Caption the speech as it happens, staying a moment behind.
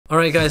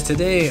Alright guys,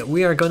 today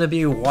we are going to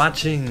be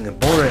watching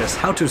Boris,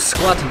 how to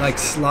squat like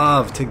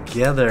Slav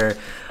together.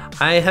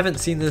 I haven't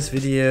seen this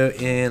video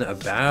in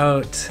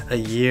about a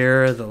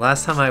year. The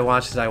last time I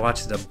watched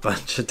it a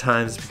bunch of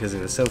times because it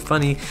was so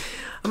funny.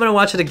 I'm going to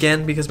watch it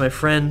again because my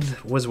friend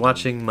was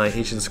watching my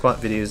Asian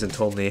squat videos and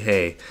told me,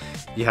 hey,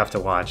 you have to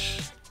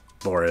watch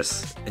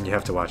Boris and you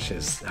have to watch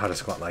his how to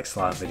squat like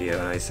Slav video.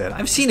 And I said,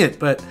 I've seen it,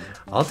 but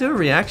I'll do a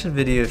reaction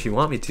video if you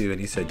want me to. And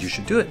he said, you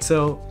should do it.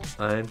 So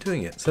I'm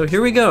doing it. So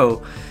here we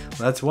go.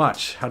 Let's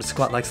watch how to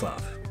squat like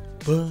Slav.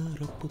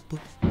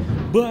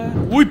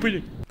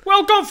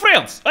 Welcome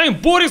friends, I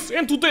am Boris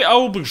and today I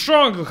will be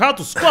showing you how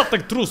to squat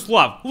like true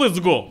Slav. Let's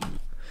go.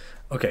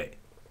 Okay,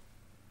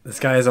 this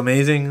guy is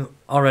amazing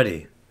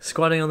already.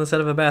 Squatting on the side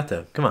of a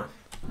bathtub, come on.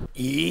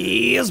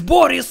 Yes,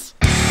 Boris.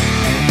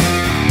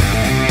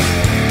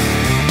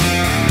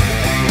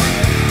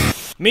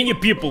 Many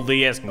people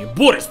they ask me,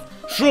 Boris,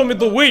 show me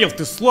the way of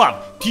the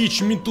Slav,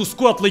 teach me to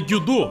squat like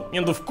you do,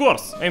 and of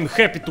course, I'm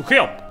happy to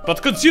help.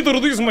 But consider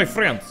this, my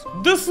friends,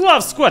 the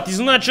Slav squat is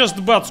not just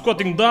about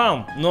squatting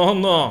down,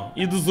 no,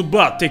 it is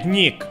about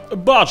technique,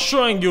 about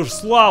showing your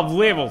Slav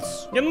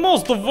levels, and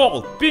most of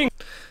all, being...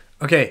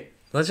 Okay,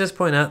 let's just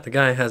point out the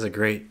guy has a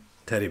great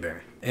teddy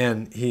bear,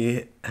 and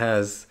he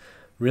has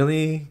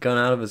really gone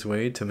out of his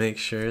way to make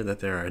sure that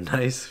there are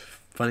nice,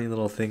 funny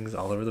little things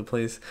all over the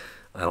place.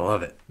 I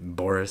love it.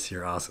 Boris,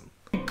 you're awesome.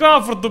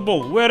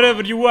 Comfortable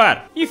wherever you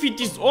are, if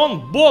it is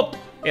on boat,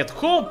 at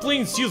home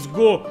playing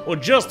CSGO or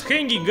just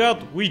hanging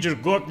out with your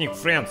gopnik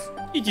friends.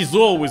 It is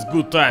always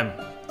good time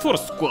for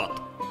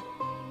squat.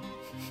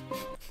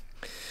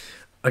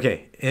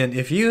 Okay, and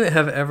if you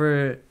have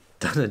ever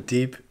done a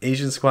deep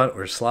Asian squat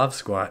or Slav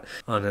squat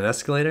on an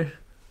escalator,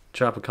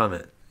 drop a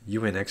comment.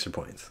 You win extra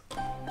points.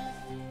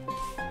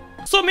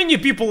 So many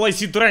people I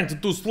see trying to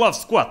do Slav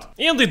squat,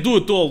 and they do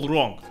it all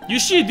wrong. You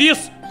see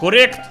this?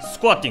 Correct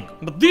squatting.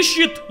 But this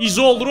shit is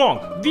all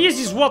wrong. This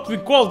is what we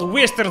call the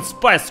Western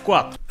Spy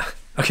Squat.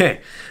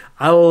 Okay,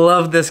 I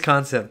love this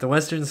concept. The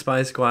Western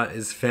Spy Squat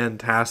is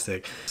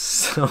fantastic.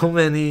 So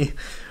many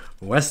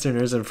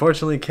Westerners,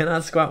 unfortunately,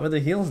 cannot squat with the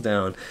heels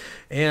down.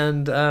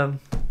 And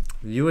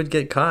you would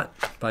get caught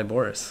by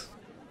Boris.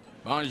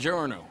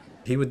 Buongiorno.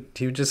 He would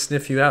just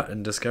sniff you out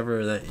and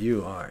discover that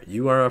you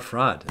are a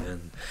fraud,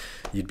 and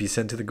you'd be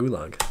sent to the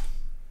gulag.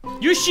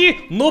 You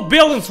see, no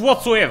balance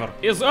whatsoever,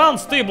 as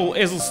unstable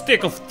as a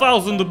stack of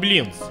 1,000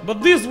 doubloons.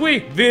 But this way,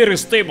 very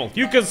stable.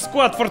 You can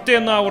squat for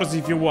 10 hours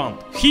if you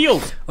want.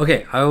 Heels.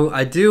 Okay,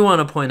 I do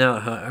want to point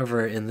out,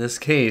 however, in this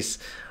case,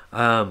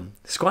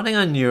 squatting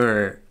on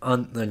your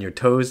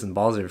toes and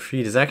balls of your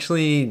feet is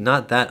actually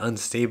not that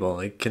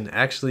unstable. It can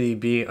actually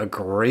be a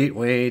great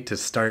way to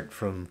start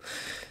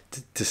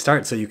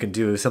so you can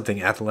do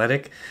something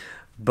athletic,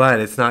 but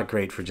it's not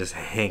great for just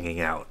hanging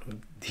out.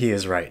 He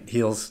is right.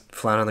 Heels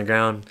flat on the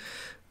ground,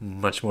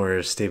 much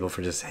more stable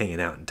for just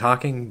hanging out and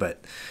talking,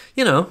 but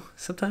you know,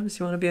 sometimes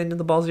you want to be under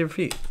the balls of your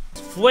feet.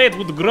 Flat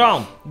with the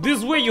ground.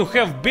 This way you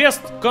have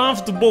best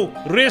comfortable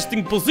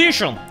resting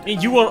position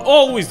and you are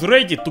always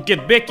ready to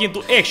get back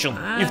into action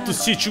if the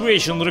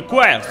situation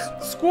requires.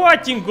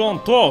 Squatting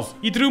on toes,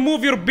 it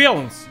removes your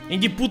balance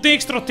and you put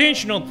extra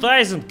tension on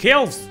thighs and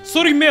calves.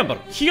 So remember,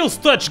 heels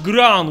touch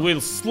ground while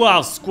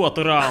Slav squat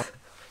around.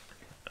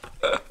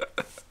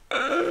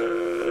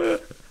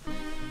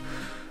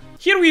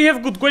 Here we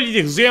have good quality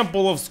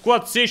example of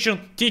squat session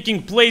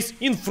taking place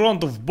in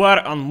front of bar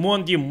on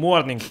Monday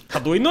morning. How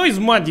do I know it's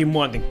Monday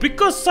morning?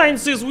 Because sign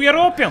says we are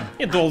open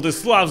and all the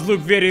Slavs look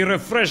very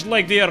refreshed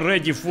like they are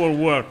ready for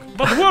work.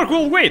 But work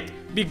will wait,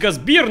 because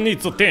beer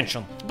needs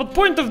attention. But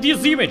point of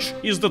this image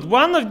is that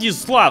one of these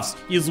Slavs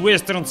is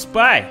Western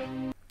Spy.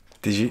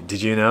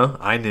 Did you know?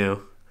 I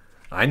knew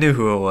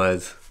who it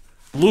was.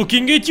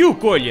 Looking at you,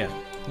 Kolya.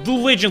 The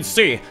legends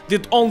say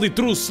that only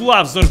true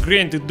Slavs are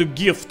granted the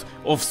gift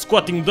of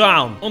squatting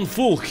down on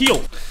full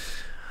heel.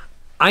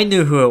 I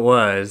knew who it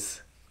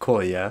was,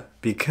 Kolya,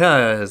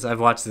 because I've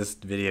watched this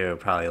video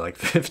probably like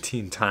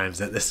 15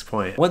 times at this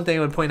point. One thing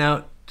I would point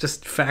out,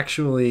 just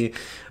factually,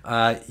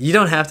 you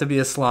don't have to be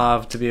a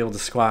Slav to be able to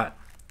squat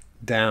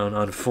down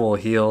on full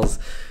heels.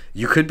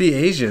 You could be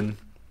Asian,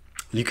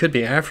 you could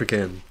be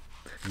African,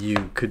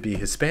 you could be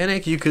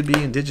Hispanic, you could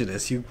be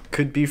indigenous, you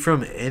could be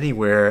from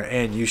anywhere,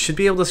 and you should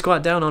be able to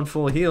squat down on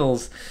full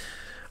heels.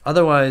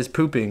 Otherwise,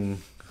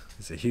 pooping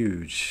is a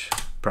huge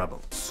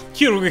problem.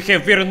 Here we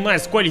have very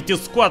nice quality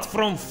squat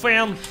from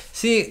Fan.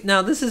 See,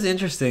 now this is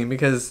interesting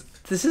because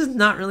this is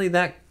not really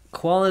that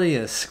quality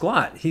a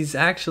squat. He's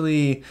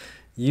actually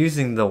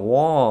using the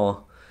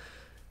wall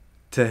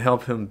to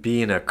help him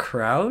be in a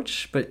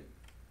crouch, but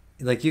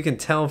like you can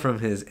tell from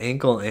his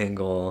ankle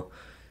angle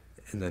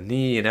and the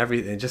knee and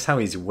everything, just how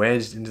he's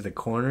wedged into the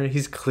corner,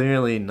 he's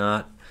clearly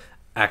not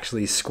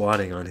actually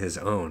squatting on his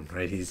own,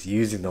 right? He's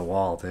using the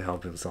wall to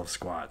help himself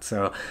squat.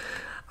 So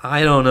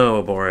I don't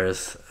know,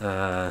 Boris.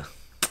 That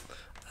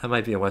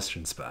might be a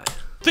Western spy.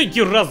 Thank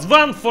you,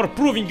 Razvan, for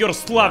proving your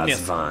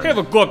Slavness. Have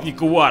a Gopnik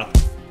award.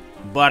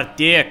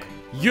 Bartek,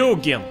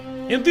 Eugen,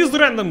 and this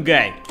random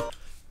guy.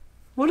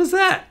 What is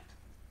that?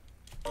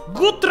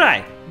 Good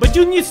try, but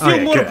you need still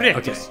Okay, more good,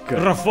 practice. okay, good,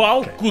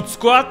 Rafal, okay. good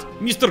squat.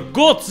 Mr.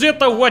 God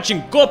Zeta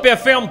watching Copy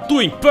FM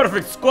doing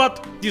perfect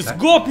squat. This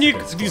Gopnik,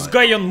 good this squat.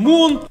 guy on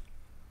moon,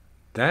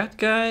 That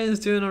guy is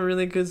doing a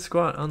really good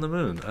squat on the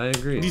moon. I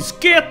agree. this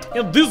cat,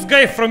 and this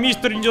guy from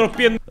Eastern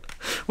European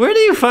Where do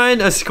you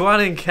find a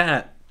squatting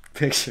cat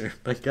picture?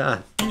 My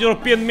God.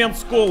 men's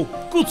school.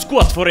 Good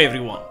squat for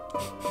everyone.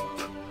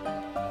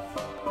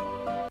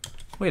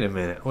 Wait a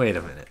minute. Wait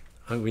a minute.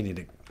 Oh, we need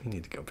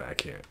to go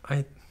back here.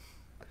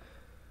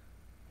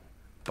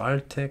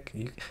 Bartek.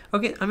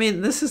 Okay. I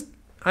mean, this is.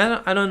 I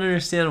don't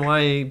understand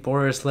why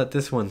Boris let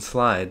this one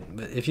slide.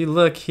 But if you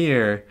look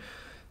here,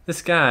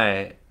 this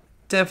guy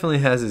definitely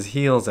has his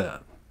heels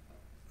up.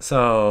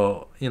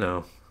 So, you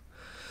know,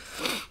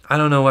 I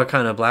don't know what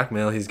kind of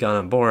blackmail he's got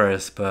on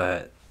Boris,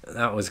 but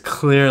that was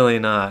clearly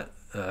not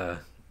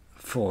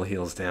full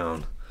heels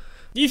down.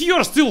 If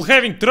you're still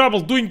having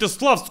trouble doing the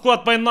Slav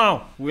squat by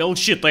now, well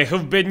shit, I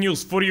have bad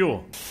news for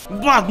you.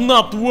 But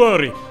not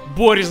worry,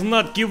 Boris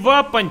not give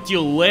up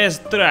until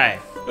last try.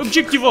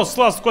 Objective of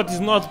Slav squat is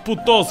not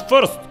put toes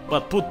first,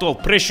 but put all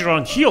pressure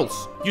on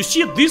heels. You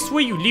see, this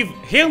way you leave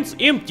hands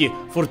empty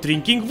for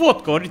drinking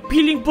vodka or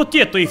peeling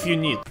potato if you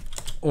need.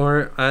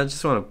 Or I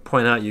just want to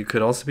point out, you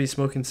could also be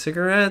smoking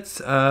cigarettes.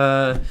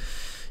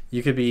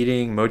 You could be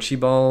eating mochi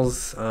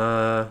balls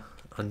on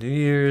New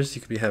Year's.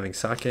 You could be having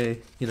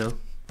sake, you know.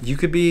 You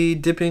could be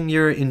dipping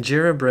your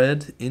injera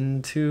bread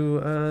into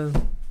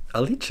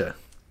alicha.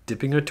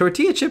 Dipping a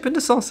tortilla chip into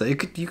salsa.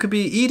 You could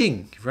be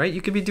eating, right?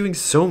 You could be doing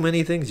so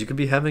many things. You could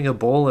be having a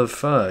bowl of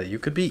pho. You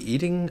could be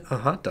eating a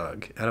hot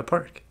dog at a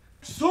park.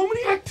 So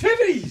many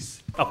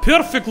activities! A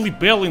perfectly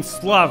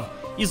balanced Slav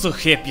is a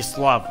happy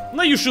Slav.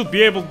 Now you should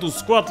be able to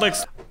squat like...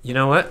 You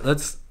know what?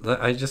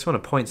 I just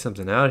want to point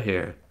something out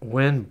here.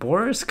 When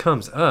Boris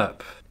comes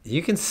up,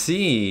 you can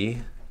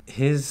see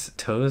his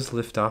toes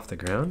lift off the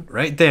ground.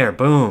 Right there.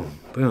 Boom.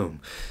 Boom.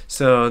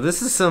 So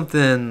this is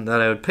something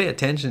that I would pay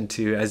attention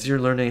to as you're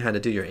learning how to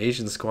do your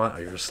Asian squat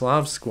or your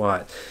Slav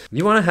squat.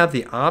 You want to have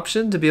the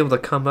option to be able to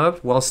come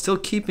up while still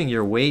keeping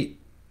your weight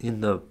in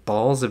the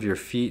balls of your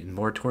feet and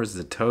more towards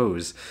the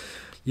toes.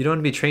 You don't want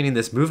to be training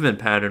this movement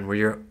pattern where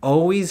you're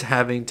always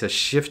having to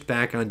shift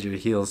back onto your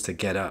heels to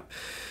get up,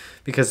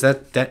 because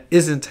that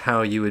isn't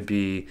how you would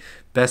be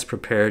best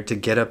prepared to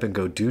get up and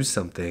go do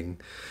something.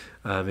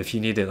 If you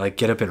need to like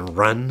get up and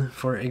run,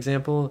 for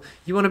example,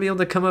 you want to be able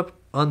to come up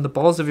on the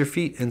balls of your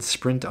feet and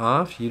sprint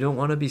off. You don't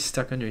want to be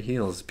stuck on your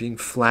heels. Being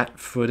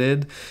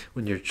flat-footed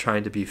when you're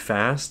trying to be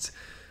fast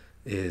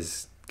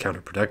is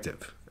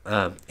counterproductive.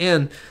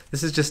 And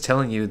this is just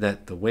telling you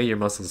that the way your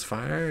muscles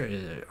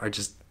fire are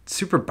just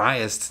super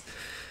biased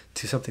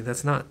to something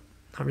that's not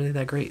really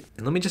that great.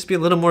 And let me just be a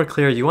little more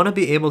clear. You want to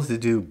be able to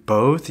do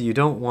both. You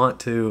don't want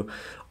to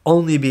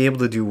only be able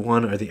to do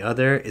one or the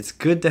other. It's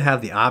good to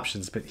have the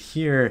options, but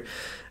here,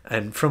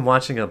 and from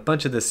watching a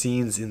bunch of the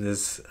scenes in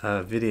this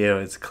video,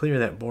 it's clear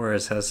that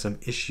Boris has some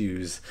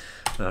issues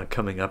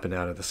coming up and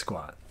out of the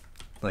squat.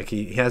 Like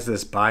he has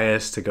this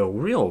bias to go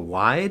real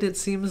wide, it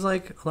seems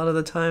like a lot of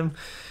the time,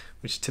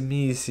 which to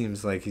me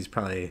seems like he's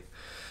probably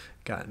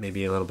got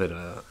maybe a little bit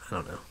of, I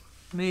don't know,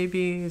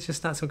 maybe he's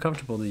just not so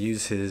comfortable to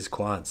use his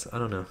quads. I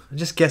don't know. I'm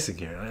just guessing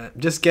here. I'm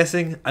just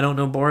guessing. I don't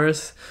know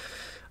Boris.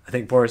 I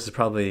think Boris is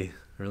probably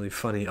a really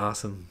funny,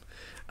 awesome,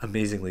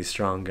 amazingly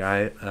strong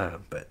guy,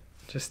 but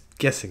just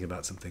guessing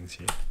about some things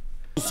here.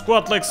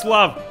 Squat like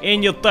Slav,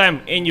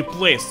 anytime, any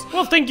place.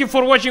 Well, thank you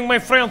for watching, my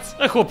friends.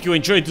 I hope you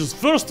enjoyed this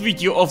first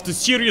video of the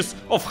series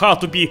of how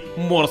to be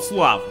more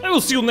Slav. I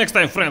will see you next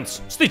time,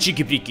 friends. Stay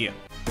cheeky-breaky.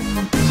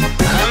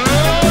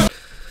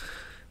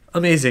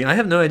 Amazing. I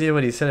have no idea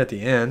what he said at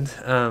the end.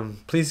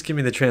 Please give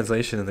me the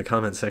translation in the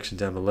comment section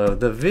down below.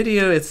 The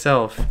video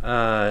itself,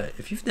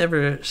 if you've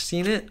never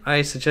seen it,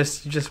 I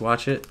suggest you just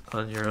watch it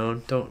on your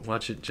own. Don't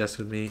watch it just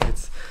with me.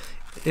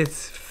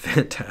 It's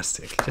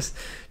fantastic.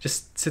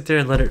 Just sit there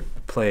and let it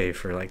play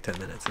for like 10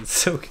 minutes. It's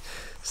so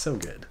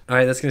good. All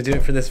right, that's gonna do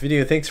it for this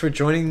video. Thanks for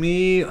joining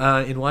me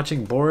in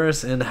watching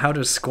Boris and how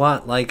to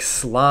squat like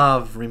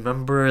Slav.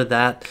 Remember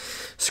that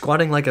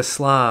squatting like a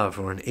Slav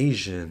or an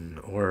Asian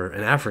or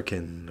an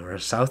African or a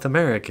South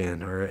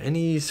American or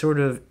any sort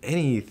of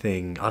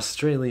anything,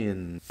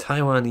 Australian,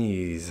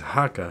 Taiwanese,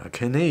 Hakka,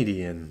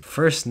 Canadian,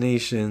 First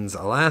Nations,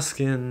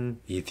 Alaskan,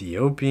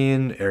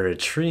 Ethiopian,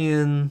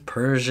 Eritrean,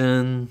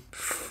 Persian,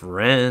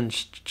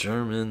 French,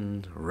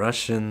 German,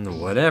 Russian,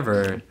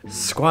 whatever.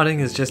 Squatting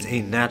is just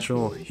a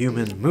natural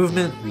human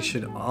movement. We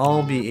should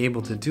all be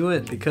able to do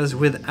it, because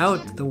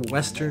without the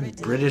Western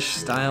British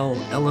style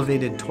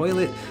elevated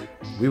toilet,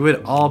 we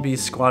would all be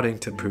squatting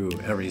to poo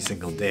every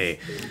single day.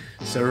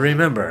 So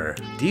remember,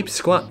 deep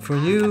squat for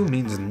you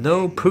means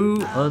no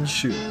poo on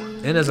shoe.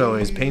 And as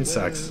always, pain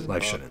sucks,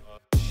 life shouldn't.